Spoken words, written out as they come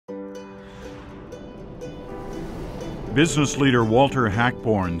Business leader Walter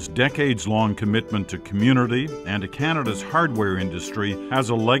Hachborn's decades-long commitment to community and to Canada's hardware industry has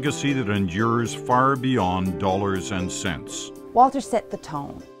a legacy that endures far beyond dollars and cents. Walter set the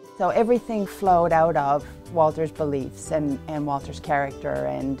tone. So everything flowed out of Walter's beliefs and Walter's character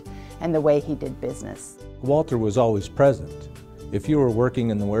and the way he did business. Walter was always present. If you were working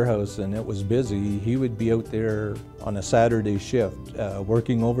in the warehouse and it was busy, he would be out there on a Saturday shift,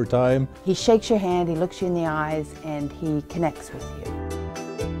 working overtime. He shakes your hand, he looks you in the eyes, and he connects with you.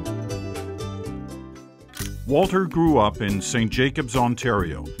 Walter grew up in St. Jacobs,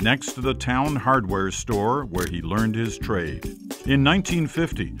 Ontario, next to the town hardware store where he learned his trade. In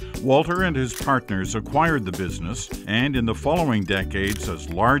 1950, Walter and his partners acquired the business, and in the following decades, as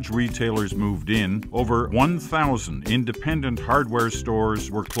large retailers moved in, over 1,000 independent hardware stores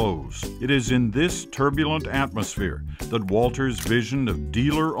were closed. It is in this turbulent atmosphere that Walter's vision of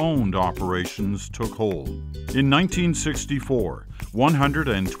dealer-owned operations took hold. In 1964,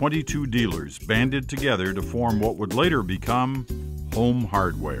 122 dealers banded together to form what would later become Home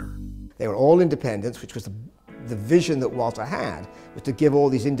Hardware. They were all independents, which was the vision that Walter had, was to give all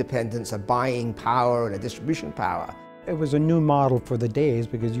these independents a buying power and a distribution power. It was a new model for the days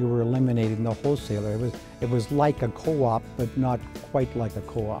because you were eliminating the wholesaler. It was like a co-op, but not quite like a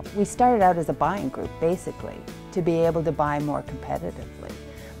co-op. We started out as a buying group, basically, to be able to buy more competitively.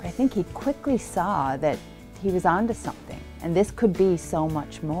 But I think he quickly saw that he was onto something, and this could be so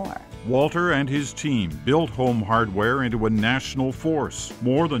much more. Walter and his team built Home Hardware into a national force,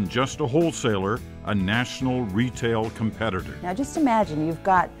 more than just a wholesaler, a national retail competitor. Now just imagine you've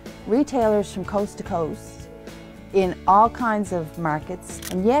got retailers from coast to coast in all kinds of markets,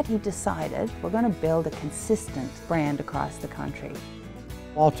 and yet he decided we're going to build a consistent brand across the country.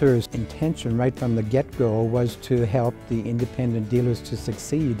 Walter's intention right from the get-go was to help the independent dealers to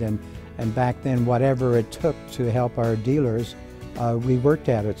succeed, and back then whatever it took to help our dealers, we worked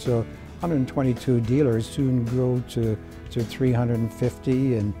at it. So 122 dealers soon grew to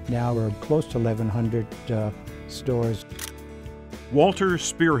 350, and now we're close to 1,100 stores. Walter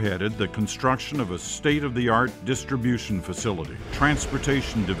spearheaded the construction of a state-of-the-art distribution facility,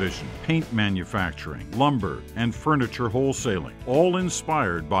 transportation division, paint manufacturing, lumber, and furniture wholesaling, all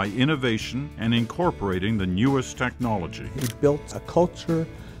inspired by innovation and incorporating the newest technology. He built a culture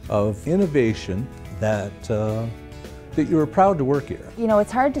of innovation that you were proud to work here. You know,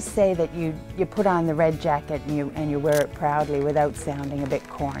 it's hard to say that you put on the red jacket and you wear it proudly without sounding a bit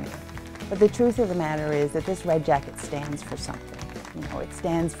corny. But the truth of the matter is that this red jacket stands for something. You know, it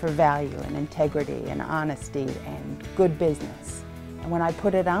stands for value and integrity and honesty and good business. And when I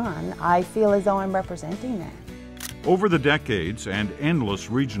put it on, I feel as though I'm representing that. Over the decades and endless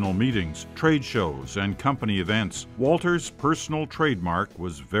regional meetings, trade shows, and company events, Walter's personal trademark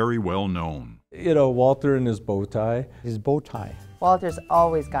was very well known. You know, Walter and his bow tie. His bow tie. Walter's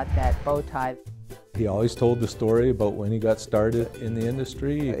always got that bow tie. He always told the story about when he got started in the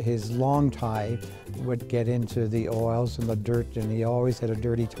industry. His long tie would get into the oils and the dirt, and he always had a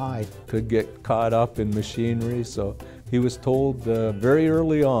dirty tie. Could get caught up in machinery, so he was told very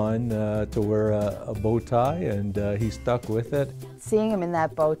early on to wear a bow tie, and he stuck with it. Seeing him in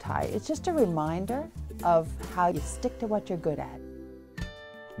that bow tie, it's just a reminder of how you stick to what you're good at.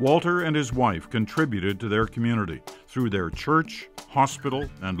 Walter and his wife contributed to their community through their church, hospital,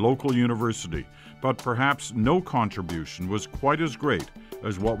 and local university, but perhaps no contribution was quite as great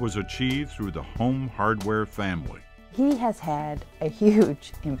as what was achieved through the Home Hardware family. He has had a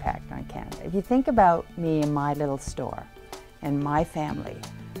huge impact on Canada. If you think about me and my little store, and my family,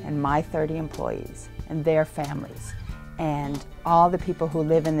 and my 30 employees, and their families, and all the people who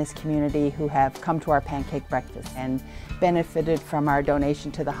live in this community who have come to our pancake breakfast and benefited from our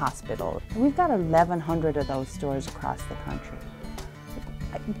donation to the hospital. We've got 1,100 of those stores across the country.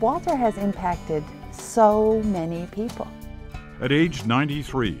 Walter has impacted so many people. At age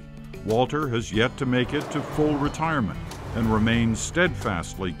 93, Walter has yet to make it to full retirement and remains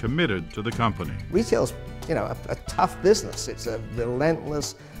steadfastly committed to the company. Retail's, you know, a tough business. It's a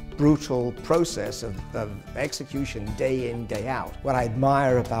relentless, brutal process of execution day in, day out. What I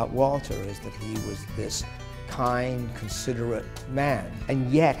admire about Walter is that he was this kind, considerate man, and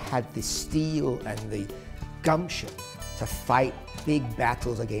yet had the steel and the gumption to fight big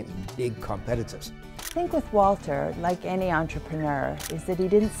battles against big competitors. I think with Walter, like any entrepreneur, is that he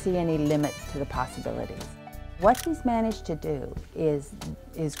didn't see any limit to the possibilities. What he's managed to do is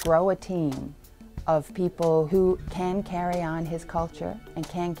grow a team of people who can carry on his culture and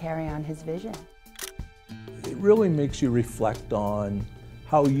can carry on his vision. It really makes you reflect on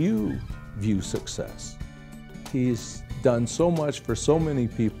how you view success. He's done so much for so many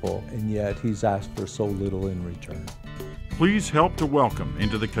people, and yet he's asked for so little in return. Please help to welcome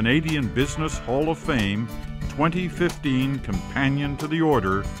into the Canadian Business Hall of Fame 2015 Companion to the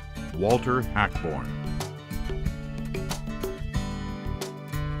Order, Walter Hachborn.